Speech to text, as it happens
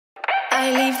I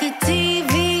leave the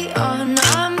TV on,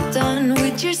 I'm done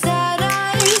with your sad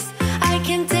eyes. I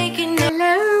can take it.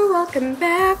 Hello, welcome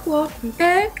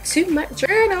back to my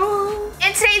journal.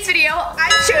 In today's video,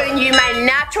 I'm showing you my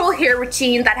natural hair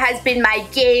routine that has been my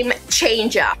game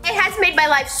changer. It has made my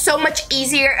life so much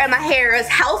easier and my hair is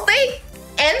healthy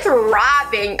and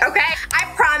thriving, okay?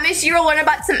 I promise you'll learn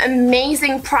about some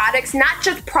amazing products, not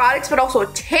just products, but also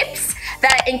tips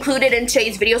that I included in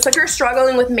today's video. So if you're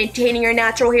struggling with maintaining your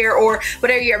natural hair, or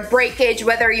whether you're breakage,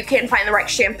 whether you can't find the right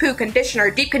shampoo,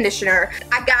 conditioner, deep conditioner,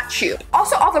 I got you.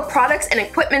 Also, all the products and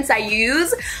equipments I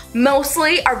use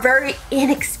mostly are very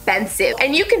inexpensive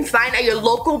and you can find at your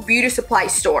local beauty supply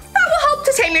store. That will help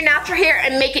to tame your natural hair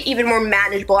and make it even more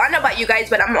manageable. I don't know about you guys,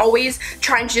 but I'm always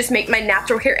trying to just make my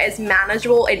natural hair as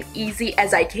manageable and easy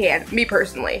as I can, me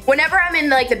personally. Whenever I'm in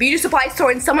like the beauty supply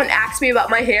store and someone asks me about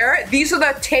my hair, these are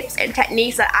the tips and techniques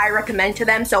that I recommend to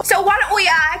them. So why don't we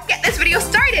get this video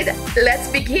started? Let's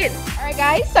begin. Alright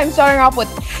guys, so I'm starting off with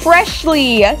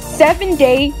freshly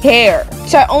 7-day hair.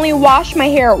 So I only wash my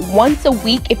hair once a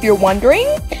week if you're wondering.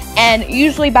 And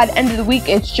usually by the end of the week,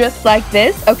 it's just like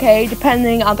this, okay?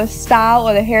 Depending on the style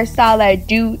or the hairstyle that I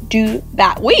do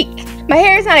that week. My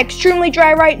hair is not extremely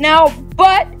dry right now,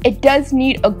 but it does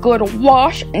need a good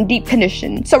wash and deep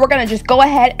condition. So we're gonna just go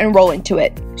ahead and roll into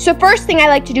it. So first thing I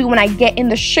like to do when I get in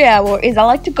the shower is I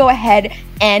like to go ahead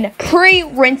and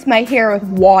pre-rinse my hair with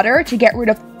water to get rid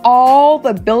of all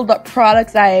the buildup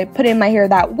products I put in my hair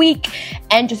that week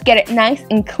and just get it nice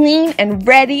and clean and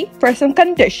ready for some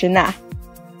conditioner.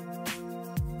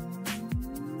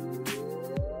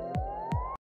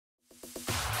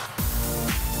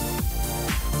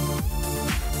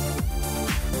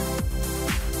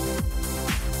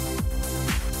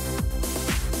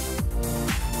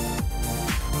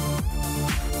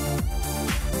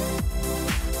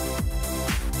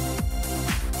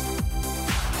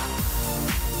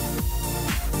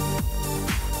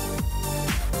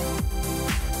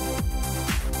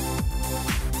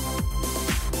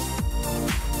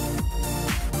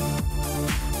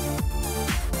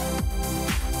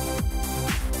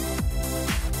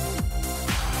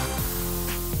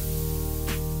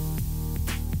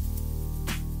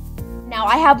 Now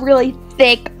I have really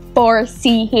thick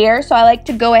 4C hair, so I like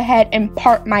to go ahead and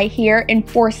part my hair in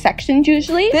 4 sections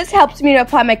usually. This helps me to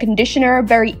apply my conditioner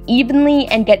very evenly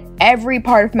and get every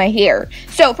part of my hair.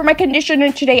 So for my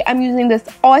conditioner today, I'm using this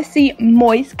Aussie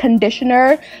Moist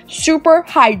Conditioner. Super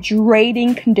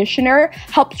hydrating conditioner.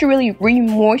 Helps to really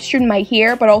re-moisture my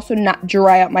hair, but also not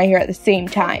dry out my hair at the same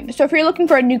time. So if you're looking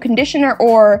for a new conditioner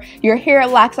or your hair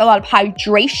lacks a lot of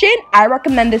hydration, I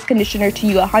recommend this conditioner to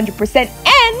you 100%.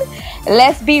 And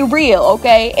let's be real,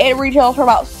 okay? It retails for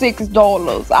about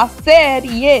 $6. I said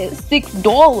yes,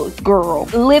 $6, girl.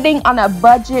 Living on a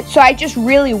budget, so I just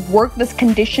really work this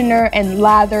conditioner and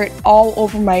lather it all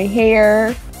over my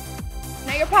hair.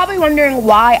 Now you're probably wondering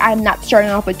why I'm not starting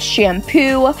off with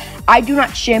shampoo. I do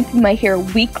not shampoo my hair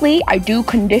weekly. I do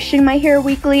condition my hair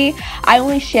weekly. I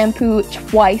only shampoo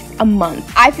twice a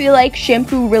month. I feel like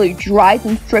shampoo really dries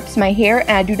and strips my hair,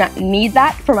 and I do not need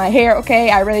that for my hair,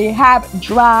 okay? I really have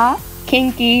dry,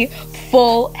 kinky,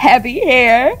 full, heavy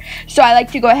hair. So I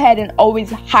like to go ahead and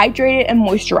always hydrate it and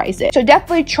moisturize it. So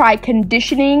definitely try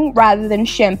conditioning rather than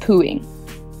shampooing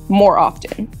more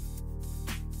often.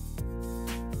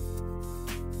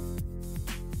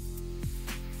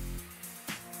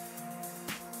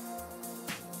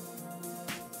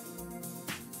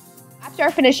 After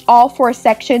I finish all 4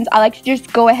 sections, I like to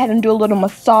just go ahead and do a little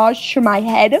massage to my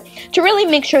head to really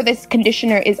make sure this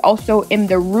conditioner is also in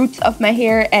the roots of my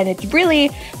hair and it's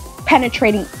really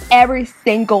penetrating every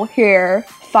single hair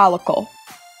follicle.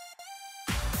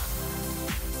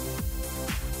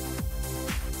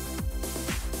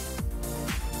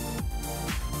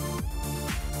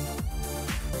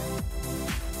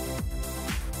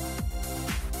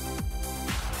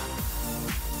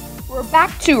 We're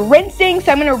back to rinsing,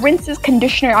 so I'm going to rinse this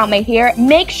conditioner out my hair.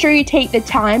 Make sure you take the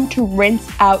time to rinse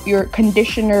out your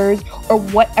conditioners or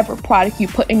whatever product you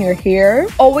put in your hair.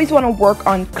 Always want to work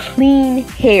on clean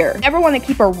hair. Never want to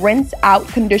keep a rinse out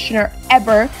conditioner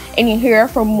ever in your hair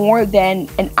for more than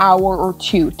an hour or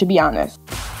 2, to be honest.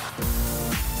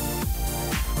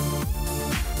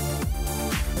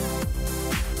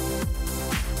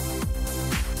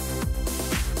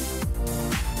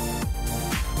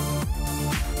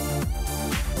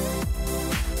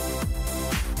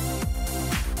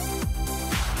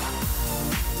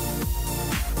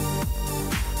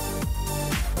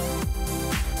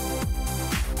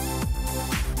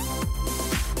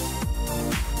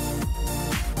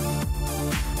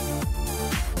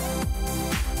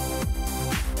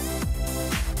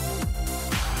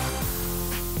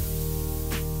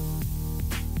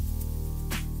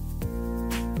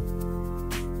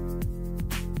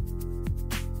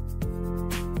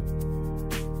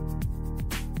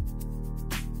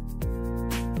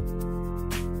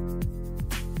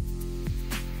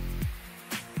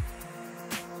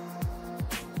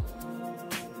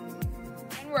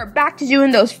 We're back to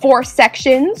doing those 4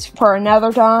 sections for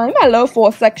another time. I love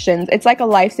 4 sections. It's like a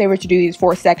lifesaver to do these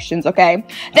 4 sections, okay?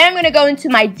 Then I'm going to go into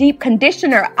my deep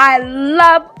conditioner. I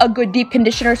love a good deep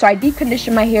conditioner, so I deep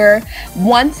condition my hair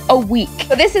once a week.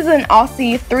 So this is an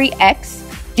Aussie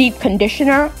 3X deep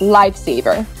conditioner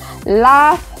lifesaver.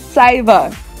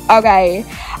 Lifesaver. Okay.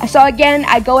 So again,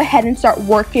 I go ahead and start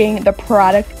working the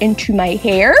product into my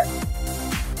hair.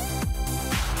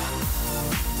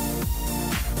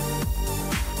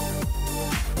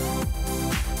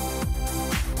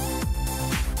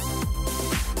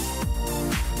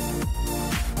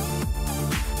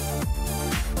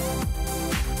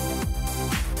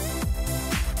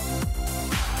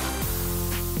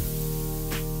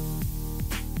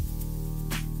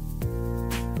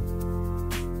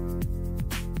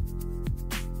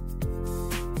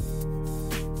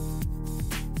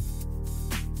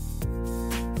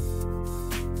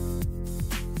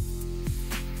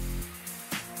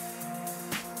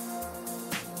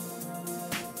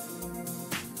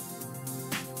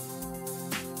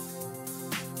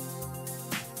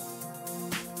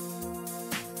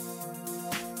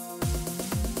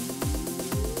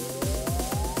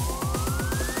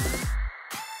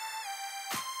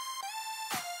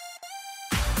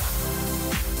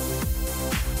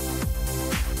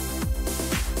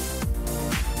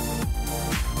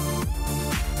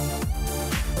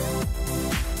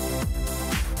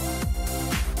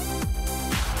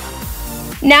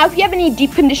 Now, if you have any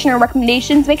deep conditioner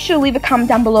recommendations, make sure to leave a comment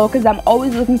down below because I'm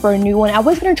always looking for a new one. I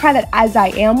was going to try that As I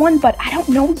Am one, but I don't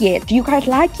know yet. Do you guys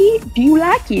like it? Do you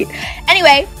like it?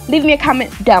 Anyway, leave me a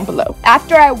comment down below.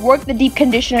 After I work the deep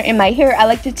conditioner in my hair, I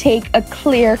like to take a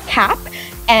clear cap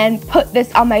and put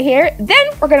this on my hair. Then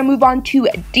we're going to move on to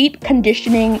deep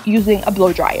conditioning using a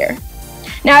blow dryer.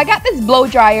 Now, I got this blow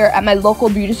dryer at my local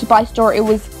beauty supply store. It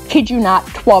was, kid you not,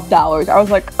 $12. I was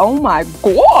like, oh my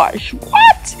gosh,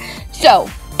 what? So,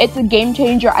 it's a game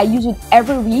changer. I use it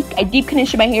every week. I deep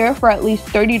condition my hair for at least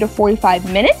 30 to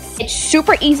 45 minutes. It's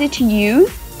super easy to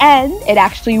use and it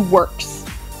actually works.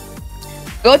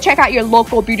 Go check out your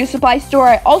local beauty supply store.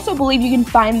 I also believe you can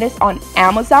find this on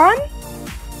Amazon.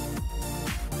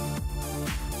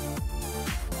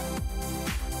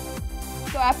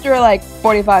 So after like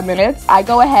 45 minutes, I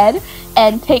go ahead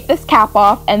and take this cap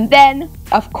off and then,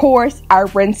 of course, I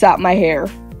rinse out my hair.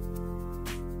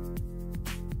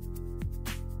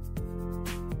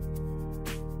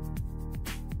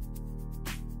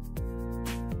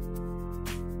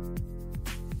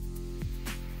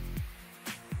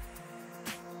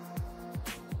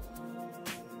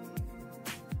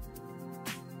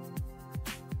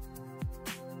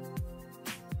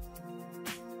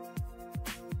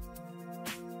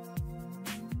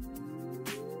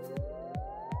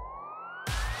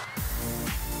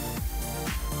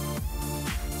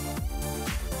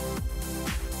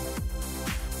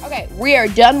 Okay, we are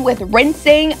done with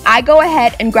rinsing. I go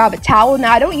ahead and grab a towel.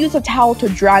 Now, I don't use a towel to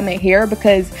dry my hair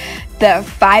because the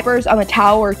fibers on the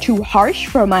towel are too harsh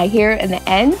for my hair in the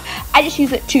end. I just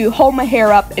use it to hold my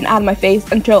hair up and out of my face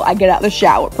until I get out of the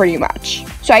shower, pretty much.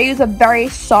 So I use a very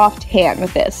soft hand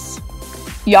with this.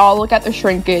 Y'all, look at the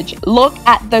shrinkage. Look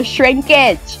at the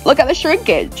shrinkage. Look at the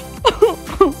shrinkage.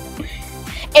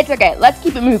 It's okay. Let's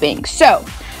keep it moving. So,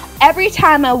 every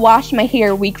time I wash my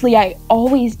hair weekly, I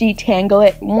always detangle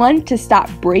it. 1, to stop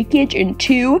breakage, and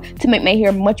 2, to make my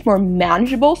hair much more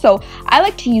manageable. So I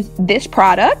like to use this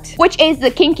product, which is the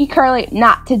Kinky Curly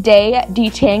Not Today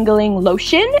Detangling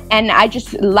Lotion. And I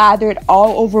just lather it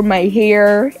all over my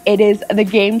hair. It is the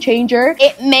game changer.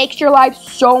 It makes your life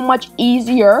so much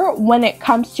easier when it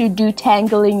comes to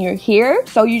detangling your hair.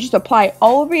 So you just apply it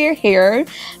all over your hair.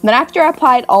 Then after I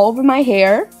apply it all over my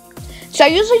hair, so I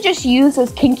usually just use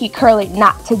this Kinky Curly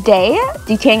Not Today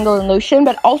Detangling Lotion,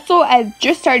 but also I've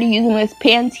just started using this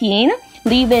Pantene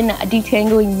Leave-In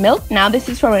Detangling Milk. Now this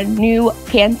is from a new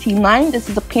Pantene line. This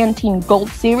is a Pantene Gold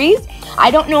Series.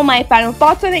 I don't know my final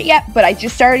thoughts on it yet, but I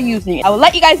just started using it. I will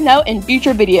let you guys know in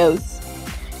future videos.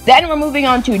 Then we're moving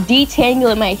on to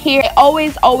detangling my hair. I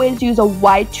always use a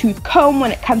wide tooth comb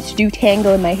when it comes to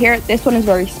detangling my hair. This one is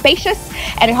very spacious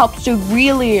and it helps to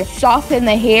really soften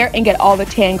the hair and get all the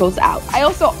tangles out. I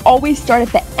also always start at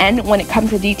the end when it comes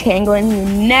to detangling.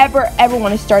 You never ever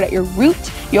want to start at your root.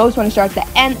 You always want to start at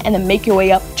the end and then make your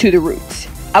way up to the root.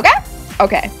 Okay?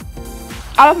 Okay.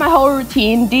 Out of my whole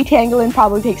routine, detangling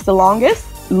probably takes the longest,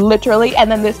 literally,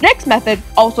 and then this next method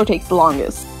also takes the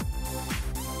longest.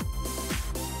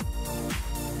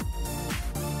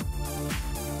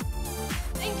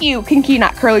 Thank you, Kinky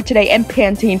Not Curly Today and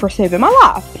Pantene for saving my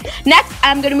life. Next,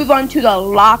 I'm going to move on to the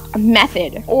lock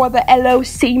method, or the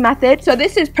LOC method. So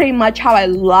this is pretty much how I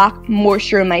lock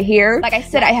moisture in my hair. Like I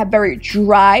said, I have very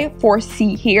dry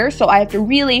 4C hair, so I have to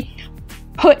really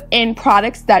put in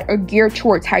products that are geared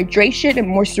towards hydration and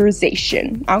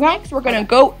moisturization. Okay, next we're gonna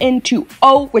go into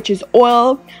O, which is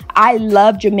oil. I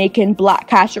love Jamaican black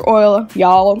castor oil.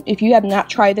 Y'all, if you have not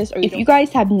tried this, or if you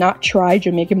guys have not tried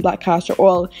Jamaican black castor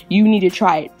oil, you need to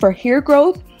try it. For hair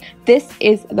growth, this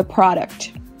is the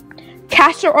product.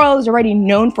 Castor oil is already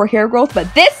known for hair growth,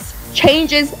 but this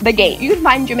changes the game. You can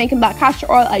find Jamaican black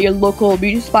castor oil at your local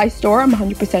beauty supply store, I'm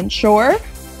 100% sure.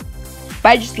 But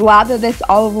I just lather this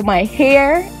all over my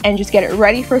hair and just get it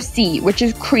ready for C, which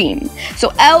is cream.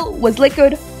 So L was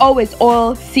liquid, O is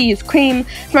oil, C is cream.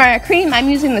 For my cream, I'm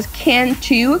using this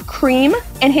Cantu cream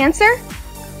enhancer.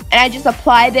 And I just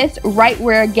apply this right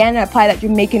where, again, I apply that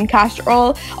Jamaican castor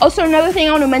oil. Also, another thing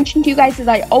I want to mention to you guys is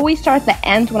I always start at the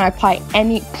ends when I apply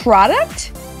any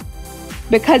product,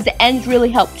 because the ends really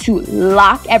help to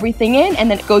lock everything in,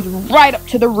 and then it goes right up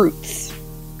to the roots.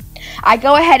 I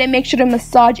go ahead and make sure to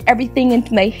massage everything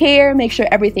into my hair, make sure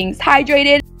everything's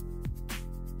hydrated.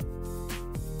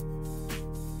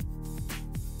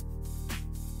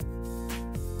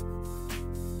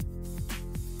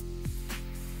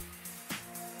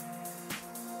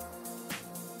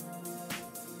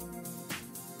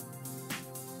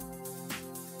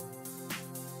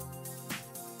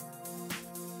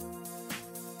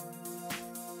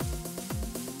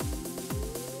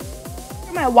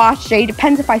 My wash day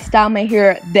depends if I style my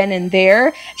hair then and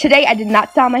there. Today I did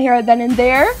not style my hair then and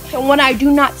there. So when I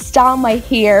do not style my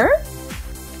hair,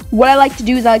 what I like to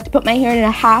do is I like to put my hair in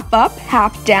a half up,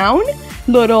 half down,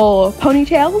 little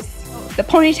ponytails. The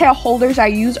ponytail holders I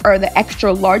use are the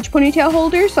extra large ponytail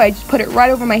holders, so I just put it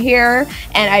right over my hair,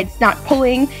 and it's not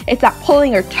pulling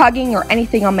or tugging or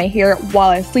anything on my hair while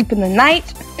I sleep in the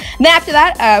night. Then after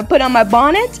that, I put on my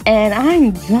bonnet and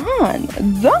I'm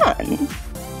done.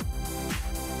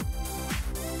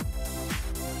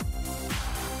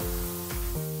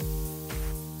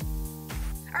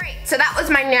 So that was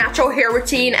my natural hair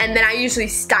routine, and then I usually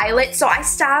style it. So I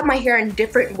style my hair in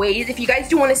different ways. If you guys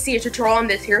do want to see a tutorial on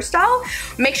this hairstyle,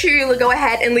 make sure you go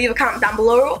ahead and leave a comment down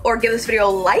below or give this video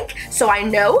a like so I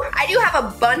know. I do have a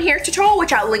bun hair tutorial,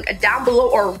 which I'll link down below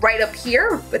or right up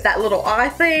here with that little eye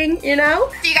thing, you know?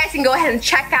 So you guys can go ahead and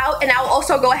check out, and I'll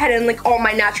also go ahead and link all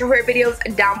my natural hair videos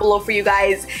down below for you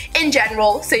guys in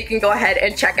general, so you can go ahead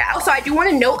and check out. Also, I do want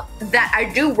to note that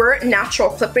I do wear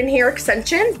natural clip-in hair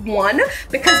extensions. One,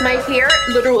 because my hair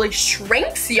literally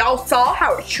shrinks. Y'all saw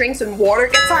how it shrinks when water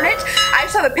gets on it. I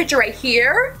just have a picture right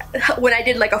here when I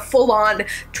did like a full-on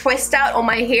twist out on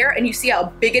my hair, and you see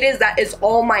how big it is. That is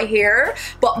all my hair,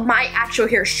 but my actual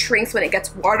hair shrinks when it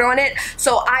gets water on it.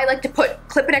 So I like to put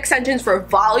clip-in extensions for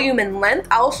volume and length.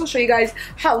 I'll also show you guys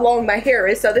how long my hair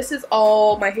is. So this is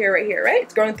all my hair right here, right?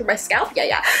 It's going through my scalp.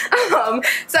 Yeah.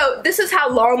 So this is how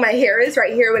long my hair is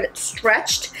right here when it's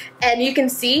stretched, and you can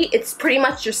see it's pretty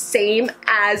much the same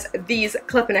as these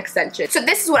clip-in extensions. So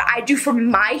this is what I do for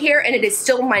my hair, and it is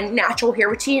still my natural hair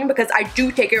routine because I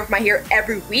do take care of my hair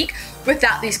every week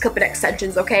without these clip-in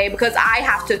extensions, okay? Because I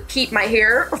have to keep my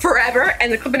hair forever,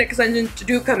 and the clip-in extensions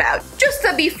do come out. Just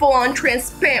to be full-on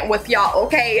transparent with y'all,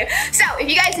 okay? So if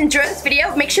you guys enjoyed this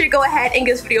video, make sure to go ahead and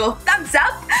give this video a thumbs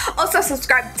up. Also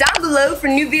subscribe down below for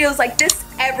new videos like this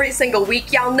every single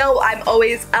week. Y'all know I'm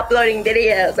always uploading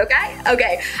videos, okay?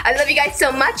 Okay, I love you guys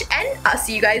so much, and I'll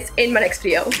see you guys in my next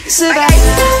video. Bye,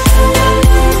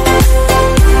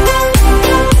 guys.